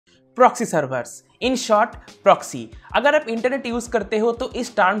Proxy servers, in short proxy. अगर आप internet use करते हो तो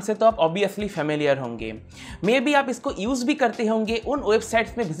इस टर्म से तो आप ऑब्वियसली फेमिलियर होंगे। मे बी आप इसको यूज़ भी करते होंगे उन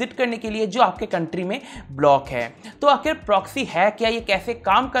वेबसाइट्स में विजिट करने के लिए जो आपके कंट्री में ब्लॉक है। तो आखिर प्रॉक्सी है क्या, ये कैसे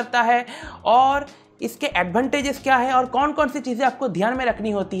काम करता है और इसके एडवांटेजेस क्या है और कौन कौन सी चीज़ें आपको ध्यान में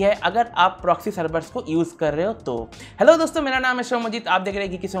रखनी होती है अगर आप प्रॉक्सी सर्वर्स को यूज़ कर रहे हो तो। हेलो दोस्तों, मेरा नाम है शोमजीत, आप देख रहे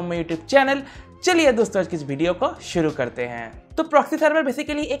हैं कि यूट्यूब चैनल। चलिए दोस्तों, आज की इस वीडियो को शुरू करते हैं। तो प्रॉक्सी सर्वर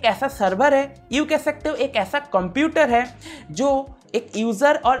बेसिकली एक ऐसा सर्वर है, यू कह सकते हो एक ऐसा कंप्यूटर है जो एक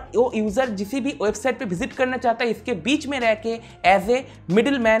यूज़र और वो यूज़र जिस भी वेबसाइट पे विजिट करना चाहता है इसके बीच में रह के as a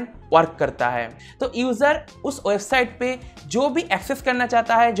middle man work करता है। तो यूज़र उस वेबसाइट पे जो भी एक्सेस करना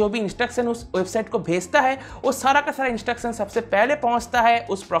चाहता है, जो भी इंस्ट्रक्शन उस वेबसाइट को भेजता है, वो सारा का सारा इंस्ट्रक्शन सबसे पहले पहुंचता है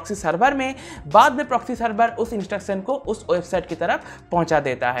उस प्रॉक्सी सर्वर में। बाद में प्रॉक्सी सर्वर उस इंस्ट्रक्शन को उस वेबसाइट की तरफ पहुंचा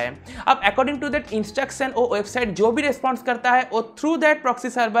देता है। अब अकॉर्डिंग टू दैट इंस्ट्रक्शन वो वेबसाइट जो भी रिस्पॉन्स करता है वो थ्रू दैट प्रॉक्सी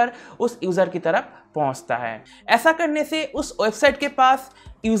सर्वर उस यूज़र की तरफ पहुंचता है। ऐसा करने से उस वेबसाइट के पास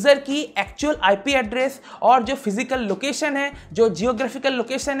यूज़र की एक्चुअल आईपी एड्रेस और जो फिजिकल लोकेशन है, जो जियोग्राफिकल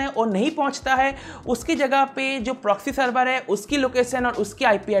लोकेशन है, वो नहीं पहुंचता है। उसकी जगह पे जो प्रॉक्सी सर्वर है उसकी लोकेशन और उसकी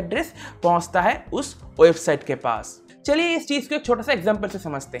आईपी एड्रेस पहुंचता है उस वेबसाइट के पास। चलिए इस चीज़ को एक छोटा सा एग्जांपल से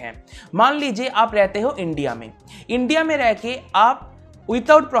समझते हैं। मान लीजिए आप रहते हो इंडिया में रह के आप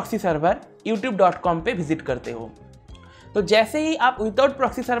विदाउट प्रॉक्सी सर्वर youtube.com पे विजिट करते हो। तो जैसे ही आप विदाउट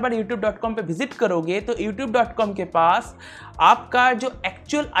प्रॉक्सी सर्वर youtube.com पे विजिट करोगे तो youtube.com के पास आपका जो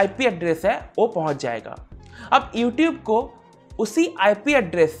एक्चुअल आईपी एड्रेस है वो पहुंच जाएगा। अब YouTube को उसी आईपी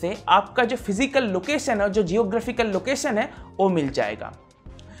एड्रेस से आपका जो फिजिकल लोकेशन है, जो जियोग्राफिकल लोकेशन है, वो मिल जाएगा।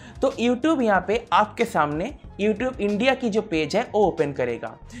 तो YouTube यहाँ पे आपके सामने YouTube इंडिया की जो पेज है वो ओपन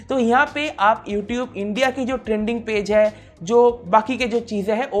करेगा। तो यहाँ पे आप YouTube इंडिया की जो ट्रेंडिंग पेज है, जो बाकी के जो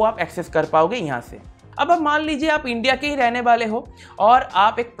चीज़ें हैं, वो आप एक्सेस कर पाओगे यहाँ से। अब मान लीजिए आप इंडिया के ही रहने वाले हो और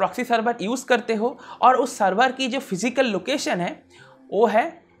आप एक प्रॉक्सी सर्वर यूज़ करते हो और उस सर्वर की जो फिजिकल लोकेशन है वो है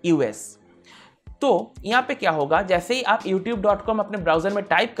यूएस। तो यहाँ पे क्या होगा, जैसे ही आप youtube.com अपने ब्राउज़र में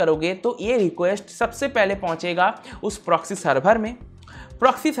टाइप करोगे तो ये रिक्वेस्ट सबसे पहले पहुँचेगा उस प्रॉक्सी सर्वर में।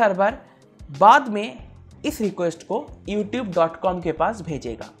 प्रॉक्सी सर्वर बाद में इस रिक्वेस्ट को youtube.com के पास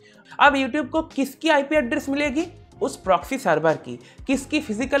भेजेगा। अब YouTube को किसकी आईपी एड्रेस मिलेगी? उस प्रॉक्सी सर्वर की। किसकी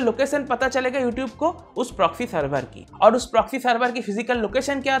फिजिकल लोकेशन पता चलेगा YouTube को? उस प्रॉक्सी सर्वर की। और उस प्रॉक्सी सर्वर की फिजिकल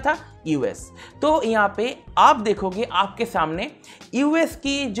लोकेशन क्या था? यूएस। तो यहाँ पे आप देखोगे आपके सामने यूएस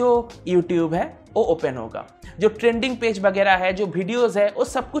की जो YouTube है वो ओपन होगा। जो ट्रेंडिंग पेज वगैरह है, जो वीडियोस है, वो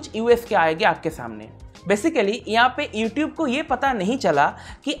सब कुछ यूएस के आएंगे आपके सामने। बेसिकली यहाँ पे YouTube को ये पता नहीं चला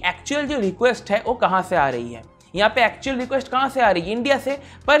कि एक्चुअल जो रिक्वेस्ट है वो कहाँ से आ रही है। यहाँ पे एक्चुअल रिक्वेस्ट कहाँ से आ रही है? इंडिया से।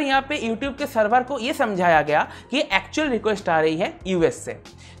 पर यहाँ पे YouTube के सर्वर को ये समझाया गया कि एक्चुअल रिक्वेस्ट आ रही है यूएस से।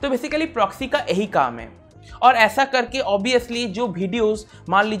 तो बेसिकली प्रॉक्सी का यही काम है। और ऐसा करके ऑब्वियसली जो वीडियोस,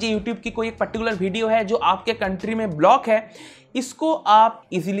 मान लीजिए YouTube की कोई एक पर्टिकुलर वीडियो है जो आपके कंट्री में ब्लॉक है, इसको आप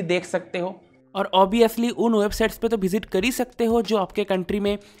इजीली देख सकते हो और ऑब्वियसली उन वेबसाइट्स पे तो विजिट कर ही सकते हो जो आपके कंट्री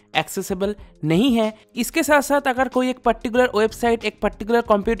में एक्सेसिबल नहीं है। इसके साथ साथ अगर कोई एक पर्टिकुलर वेबसाइट एक पर्टिकुलर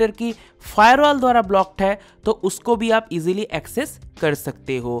कंप्यूटर की फायरवॉल द्वारा ब्लॉक्ड है तो उसको भी आप इजीली एक्सेस कर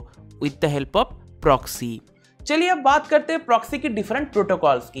सकते हो with the help of proxy. चलिए अब बात करते हैं प्रॉक्सी की डिफरेंट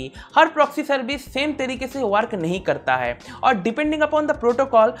प्रोटोकॉल्स की। हर प्रॉक्सी सर्विस सेम तरीके से वर्क नहीं करता है और डिपेंडिंग अपॉन द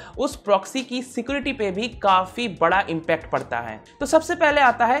प्रोटोकॉल उस प्रॉक्सी की सिक्योरिटी पे भी काफ़ी बड़ा इम्पैक्ट पड़ता है। तो सबसे पहले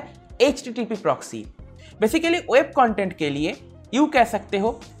आता है HTTP proxy. Basically web content के लिए यू कह सकते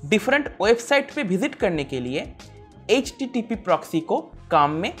हो डिफरेंट वेबसाइट पे विजिट करने के लिए HTTP प्रॉक्सी को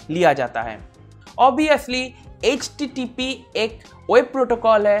काम में लिया जाता है। ऑब्वियसली HTTP एक वेब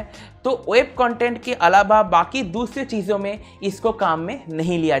प्रोटोकॉल है, तो वेब कंटेंट के अलावा बाकी दूसरी चीज़ों में इसको काम में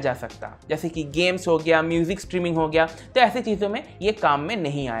नहीं लिया जा सकता। जैसे कि गेम्स हो गया, म्यूजिक स्ट्रीमिंग हो गया, तो ऐसी चीज़ों में ये काम में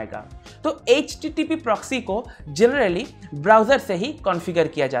नहीं आएगा। तो HTTP प्रॉक्सी को जनरली ब्राउज़र से ही कॉन्फ़िगर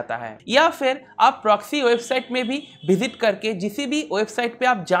किया जाता है, या फिर आप प्रॉक्सी वेबसाइट में भी विजिट करके जिस भी वेबसाइट पे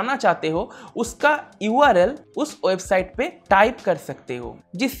आप जाना चाहते हो उसका URL उस वेबसाइट पे टाइप कर सकते हो,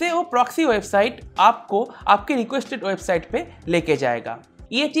 जिससे वो प्रॉक्सी वेबसाइट आपको आपके रिक्वेस्टेड वेबसाइट पे लेके जाएगा।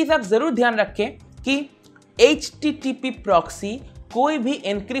 ये चीज़ आप ज़रूर ध्यान रखें कि HTTP प्रॉक्सी कोई भी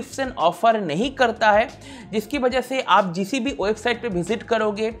एन्क्रिप्शन ऑफर नहीं करता है, जिसकी वजह से आप जिस भी वेबसाइट पे विजिट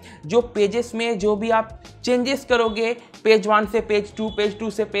करोगे, जो पेजेस में जो भी आप चेंजेस करोगे, पेज 1 से पेज 2, पेज 2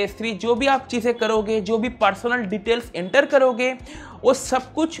 से पेज 3, जो भी आप चीज़ें करोगे, जो भी पर्सनल डिटेल्स एंटर करोगे, वो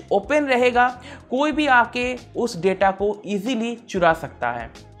सब कुछ ओपन रहेगा। कोई भी आके उस डेटा को इजीली चुरा सकता है।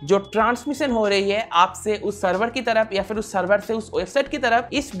 जो ट्रांसमिशन हो रही है आपसे उस सर्वर की तरफ या फिर उस सर्वर से उस वेबसाइट की तरफ,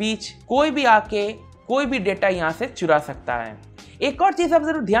 इस बीच कोई भी आके कोई भी डेटा यहाँ से चुरा सकता है। एक और चीज़ आप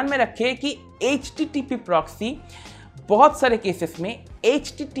ज़रूर ध्यान में रखें कि HTTP प्रॉक्सी बहुत सारे केसेस में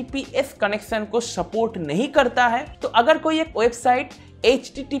HTTPS कनेक्शन को सपोर्ट नहीं करता है। तो अगर कोई एक वेबसाइट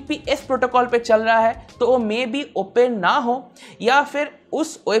HTTPS प्रोटोकॉल पे चल रहा है तो वो मे बी ओपन ना हो, या फिर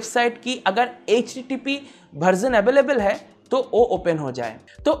उस वेबसाइट की अगर HTTP वर्जन अवेलेबल है तो वो ओपन हो जाए।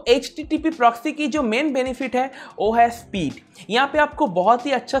 तो HTTP प्रॉक्सी की जो मेन बेनिफिट है वो है स्पीड। यहाँ पे आपको बहुत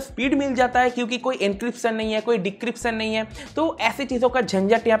ही अच्छा स्पीड मिल जाता है क्योंकि कोई एन्क्रिप्शन नहीं है, कोई डिक्रिप्शन नहीं है, तो ऐसी चीज़ों का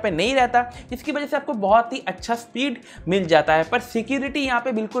झंझट यहाँ पे नहीं रहता, जिसकी वजह से आपको बहुत ही अच्छा स्पीड मिल जाता है। पर सिक्योरिटी यहाँ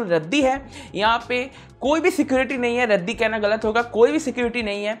पे बिल्कुल रद्दी है। यहाँ पे कोई भी सिक्योरिटी नहीं है, रद्दी कहना गलत होगा, कोई भी सिक्योरिटी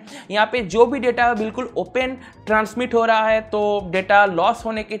नहीं है। यहाँ पे जो भी डेटा है बिल्कुल ओपन ट्रांसमिट हो रहा है, तो डेटा लॉस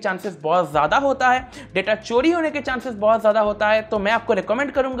होने के चांसेस बहुत ज़्यादा होता है, डेटा चोरी होने के चांसेस बहुत ज़्यादा होता है। तो मैं आपको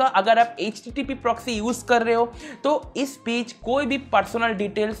रिकमेंड करूंगा, अगर आप HTTP प्रॉक्सी यूज़ कर रहे हो तो इस बीच कोई भी पर्सनल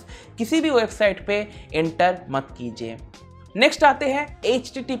डिटेल्स किसी भी वेबसाइट पे एंटर मत कीजिए। नेक्स्ट आते हैं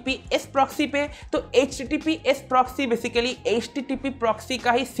HTTPS प्रॉक्सी पे। तो HTTPS proxy basically HTTP proxy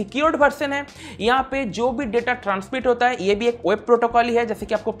का ही सिक्योर्ड वर्जन है। यहाँ पे जो भी डेटा ट्रांसमिट होता है, ये भी एक वेब प्रोटोकॉल ही है जैसे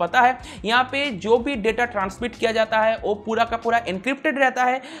कि आपको पता है। यहाँ पे जो भी डेटा ट्रांसमिट किया जाता है वो पूरा का पूरा एन्क्रिप्टेड रहता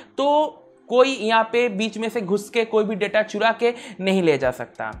है, तो कोई यहाँ पे बीच में से घुस के कोई भी डेटा चुरा के नहीं ले जा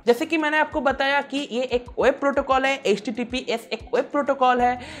सकता। जैसे कि मैंने आपको बताया कि ये एक वेब प्रोटोकॉल है, HTTPS एक वेब प्रोटोकॉल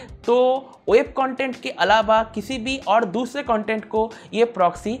है, तो वेब कंटेंट के अलावा किसी भी और दूसरे कंटेंट को ये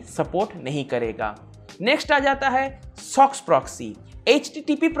प्रॉक्सी सपोर्ट नहीं करेगा। नेक्स्ट आ जाता है सॉक्स प्रॉक्सी।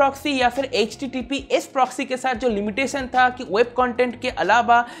 HTTP प्रॉक्सी या फिर HTTPS प्रॉक्सी के साथ जो लिमिटेशन था कि वेब कंटेंट के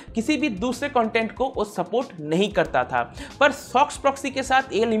अलावा किसी भी दूसरे कंटेंट को वो सपोर्ट नहीं करता था, पर सॉक्स प्रॉक्सी के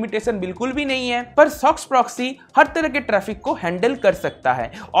साथ ये लिमिटेशन बिल्कुल भी नहीं है। पर सॉक्स प्रॉक्सी हर तरह के ट्रैफिक को हैंडल कर सकता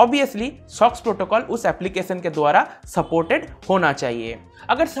है। ऑब्वियसली सॉक्स प्रोटोकॉल उस एप्लीकेशन के द्वारा सपोर्टेड होना चाहिए।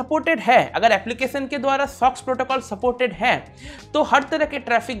 अगर सपोर्टेड है, अगर एप्लीकेशन के द्वारा सॉक्स प्रोटोकॉल सपोर्टेड है, तो हर तरह के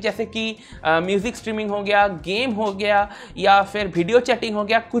ट्रैफिक जैसे कि म्यूजिक स्ट्रीमिंग हो गया, गेम हो गया, या फिर वीडियो चैटिंग हो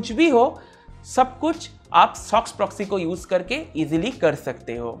गया, कुछ भी हो, सब कुछ आप सॉक्स प्रॉक्सी को यूज करके इजीली कर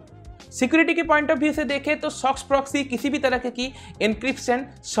सकते हो। सिक्योरिटी के पॉइंट ऑफ व्यू से देखें तो सॉक्स प्रॉक्सी किसी भी तरह की एन्क्रिप्शन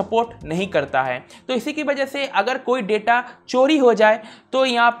सपोर्ट नहीं करता है, तो इसी की वजह से अगर कोई डेटा चोरी हो जाए तो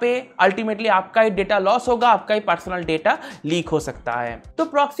यहाँ पे अल्टीमेटली आपका ही डेटा लॉस होगा, आपका ही पर्सनल डेटा लीक हो सकता है। तो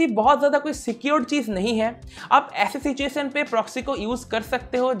प्रॉक्सी बहुत ज़्यादा कोई सिक्योर्ड चीज़ नहीं है। आप ऐसे सिचुएशन पे प्रॉक्सी को यूज़ कर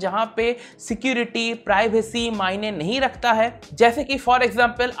सकते हो जहाँ पे सिक्योरिटी, प्राइवेसी मायने नहीं रखता है। जैसे कि फॉर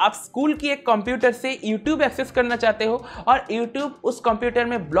एग्जाम्पल आप स्कूल की एक कंप्यूटर से यूट्यूब एक्सेस करना चाहते हो और यूट्यूब उस कंप्यूटर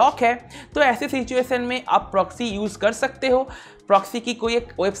में ब्लॉक है, तो ऐसे सिचुएशन में आप प्रॉक्सी यूज कर सकते हो। प्रॉक्सी की कोई एक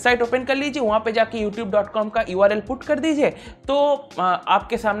वेबसाइट ओपन कर लीजिए, वहां पे जाके youtube.com का URL पुट कर दीजिए, तो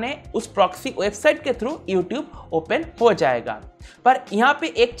आपके सामने उस प्रॉक्सी वेबसाइट के थ्रू यूट्यूब ओपन हो जाएगा। पर यहाँ पे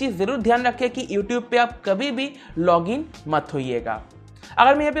एक चीज जरूर ध्यान रखें कि यूट्यूब पे आप कभी भी लॉगिन मत होइएगा।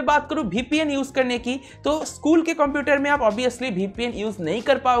 अगर मैं यहाँ पे बात करूँ VPN यूज करने की, तो स्कूल के कंप्यूटर में आप ऑब्वियसली VPN यूज नहीं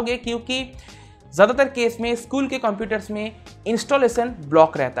कर पाओगे, क्योंकि ज़्यादातर केस में स्कूल के कंप्यूटर्स में इंस्टॉलेशन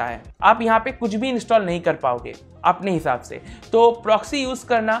ब्लॉक रहता है। आप यहाँ पे कुछ भी इंस्टॉल नहीं कर पाओगे अपने हिसाब से। तो प्रॉक्सी यूज़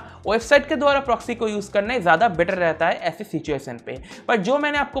करना, वेबसाइट के द्वारा प्रॉक्सी को यूज़ करना ज़्यादा बेटर रहता है ऐसे सिचुएशन पे। पर जो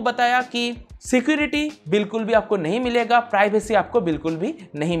मैंने आपको बताया कि सिक्योरिटी बिल्कुल भी आपको नहीं मिलेगा, प्राइवेसी आपको बिल्कुल भी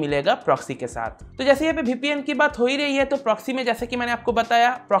नहीं मिलेगा प्रॉक्सी के साथ। तो जैसे यहाँ पे VPN की बात हो ही रही है, तो प्रॉक्सी में जैसे कि मैंने आपको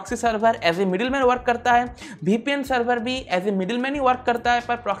बताया, proxy server as a middleman work करता है, VPN सर्वर भी as a middleman he work करता है।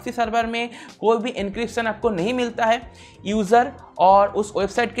 पर प्रॉक्सी सर्वर में कोई भी एन्क्रिप्शन आपको नहीं मिलता है। यूज़र और उस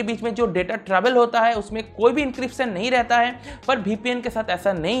वेबसाइट के बीच में जो डेटा ट्रैवल होता है उसमें कोई भी इंक्रिप्शन नहीं रहता है। पर VPN के साथ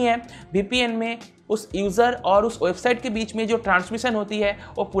ऐसा नहीं है। VPN में उस यूज़र और उस वेबसाइट के बीच में जो ट्रांसमिशन होती है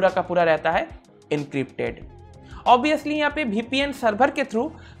वो पूरा का पूरा रहता है इनक्रिप्टेड। ऑब्वियसली यहाँ पे VPN सर्वर के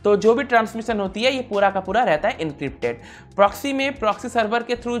थ्रू तो जो भी ट्रांसमिशन होती है ये पूरा का पूरा रहता है इनक्रिप्टेड। प्रॉक्सी में प्रॉक्सी सर्वर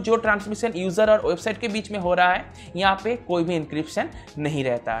के थ्रू जो ट्रांसमिशन यूज़र और वेबसाइट के बीच में हो रहा है, यहाँ पे कोई भी इनक्रिप्शन नहीं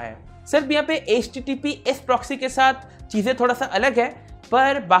रहता है। सिर्फ यहाँ पे HTTPS प्रॉक्सी के साथ चीज़ें थोड़ा सा अलग है,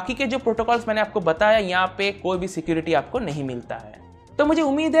 पर बाकी के जो प्रोटोकॉल्स मैंने आपको बताया, यहाँ पे कोई भी सिक्योरिटी आपको नहीं मिलता है। तो मुझे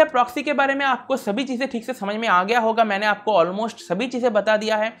उम्मीद है प्रॉक्सी के बारे में आपको सभी चीज़ें ठीक से समझ में आ गया होगा। मैंने आपको ऑलमोस्ट सभी चीज़ें बता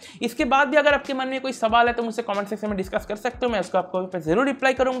दिया है। इसके बाद भी अगर आपके मन में कोई सवाल है तो मुझसे कमेंट सेक्शन में डिस्कस कर सकते हो, मैं उसको आपको जरूर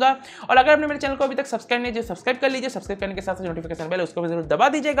रिप्लाई करूंगा। और अगर आपने मेरे चैनल को अभी तक सब्सक्राइब नहीं किया, सब्सक्राइब कर लीजिए। सब्सक्राइब करने के साथ साथ नोटिफिकेशन बेल उसको भी जरूर दबा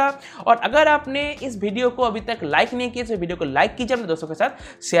दीजिएगा। और अगर आपने इस वीडियो को अभी तक लाइक नहीं किया तो वीडियो को लाइक कीजिए, अपने दोस्तों के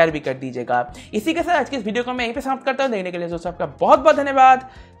साथ शेयर भी कर दीजिएगा। इसी के साथ आज की इस वीडियो को मैं यहीं पर समाप्त करता हूँ। देखने के लिए दोस्तों आपका बहुत बहुत धन्यवाद।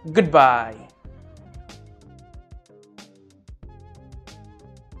 Good bye.